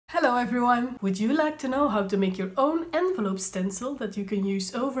Hello everyone! Would you like to know how to make your own envelope stencil that you can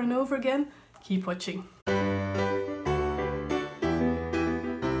use over and over again? Keep watching.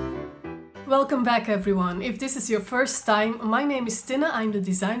 Welcome back everyone! If this is your first time, my name is Tinne, I'm the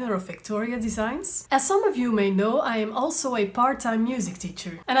designer of VectoriaDesigns. As some of you may know, I am also a part-time music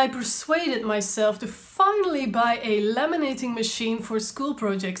teacher. And I persuaded myself to finally buy a laminating machine for school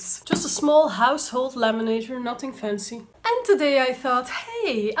projects. Just a small household laminator, nothing fancy. And today I thought,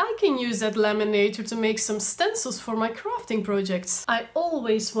 hey, I can use that laminator to make some stencils for my crafting projects. I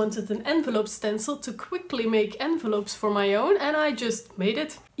always wanted an envelope stencil to quickly make envelopes for my own, and I just made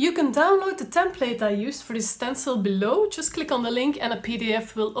it. You can download the template I used for this stencil below. Just click on the link and a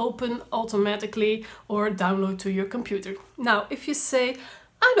PDF will open automatically or download to your computer. Now, if you say,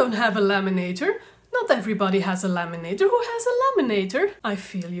 I don't have a laminator, not everybody has a laminator. Who has a laminator? I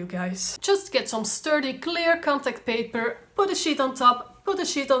feel you guys. Just get some sturdy, clear contact paper, put a sheet on top, put a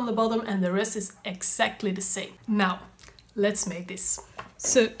sheet on the bottom, and the rest is exactly the same. Now, let's make this.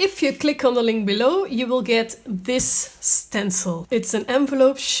 So if you click on the link below, you will get this stencil. It's an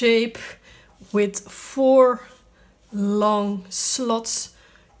envelope shape with 4 long slots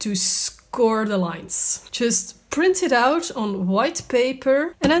to score the lines. Just print it out on white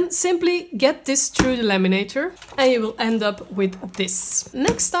paper and then simply get this through the laminator and you will end up with this.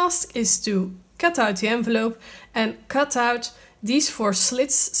 Next task is to cut out the envelope and cut out these 4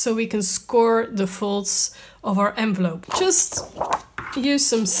 slits so we can score the folds of our envelope. Just use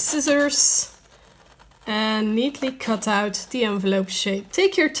some scissors and neatly cut out the envelope shape.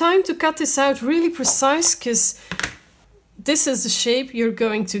 Take your time to cut this out really precise, because this is the shape you're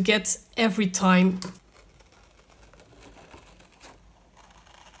going to get every time.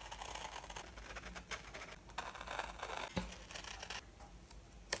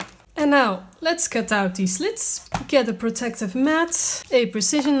 And now let's cut out these slits. Get a protective mat, a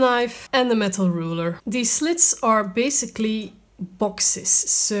precision knife and a metal ruler. These slits are basically boxes,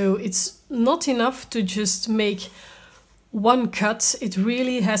 so it's not enough to just make one cut. It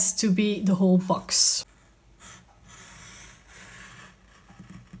really has to be the whole box.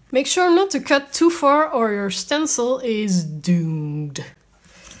 Make sure not to cut too far or your stencil is doomed.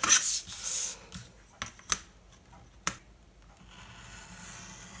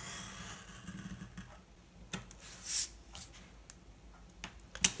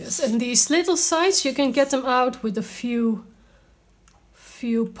 Yes, and these little sides, you can get them out with a few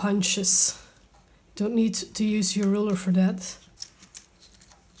punches. Don't need to use your ruler for that.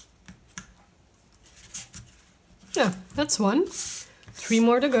 Yeah, that's one. 3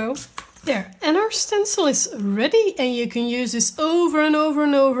 more to go. There, and our stencil is ready and you can use this over and over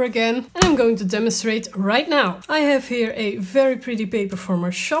and over again. And I'm going to demonstrate right now. I have here a very pretty paper from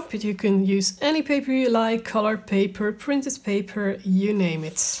our shop. You can use any paper you like, colored paper, printed paper, you name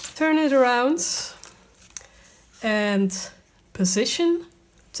it. Turn it around and position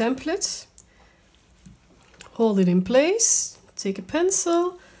template. Hold it in place, take a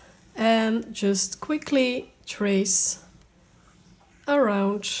pencil and just quickly trace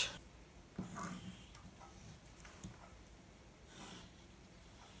around.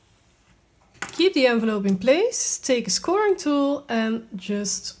 Keep the envelope in place, take a scoring tool and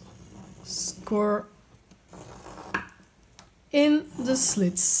just score in the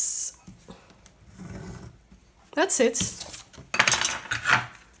slits. That's it.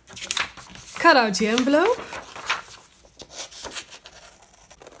 Cut out the envelope.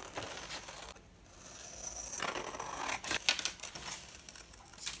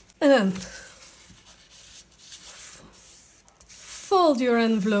 And then fold your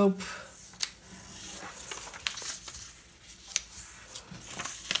envelope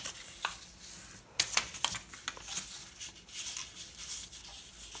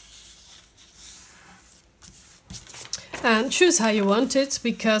and choose how you want it,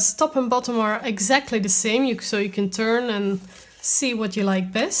 because top and bottom are exactly the same, so you can turn and see what you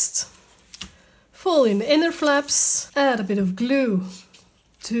like best. Fold in the inner flaps, add a bit of glue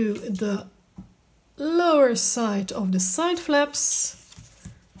to the lower side of the side flaps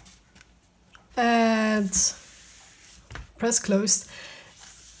and press closed.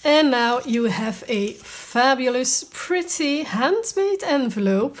 And now you have a fabulous, pretty handmade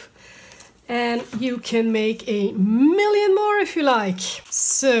envelope. And you can make a million more if you like.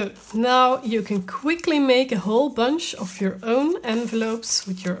 So now you can quickly make a whole bunch of your own envelopes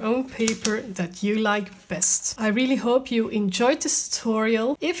with your own paper that you like best. I really hope you enjoyed this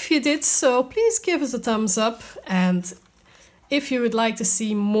tutorial. If you did so, please give us a thumbs up. And if you would like to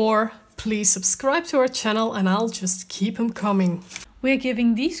see more, please subscribe to our channel and I'll just keep them coming. We're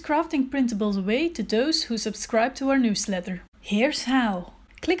giving these crafting printables away to those who subscribe to our newsletter. Here's how.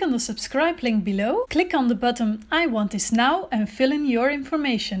 Click on the subscribe link below, click on the button I want this now and fill in your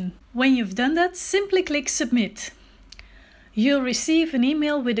information. When you've done that, simply click submit. You'll receive an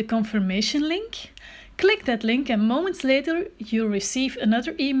email with a confirmation link. Click that link and moments later you'll receive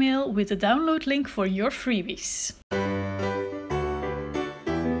another email with a download link for your freebies.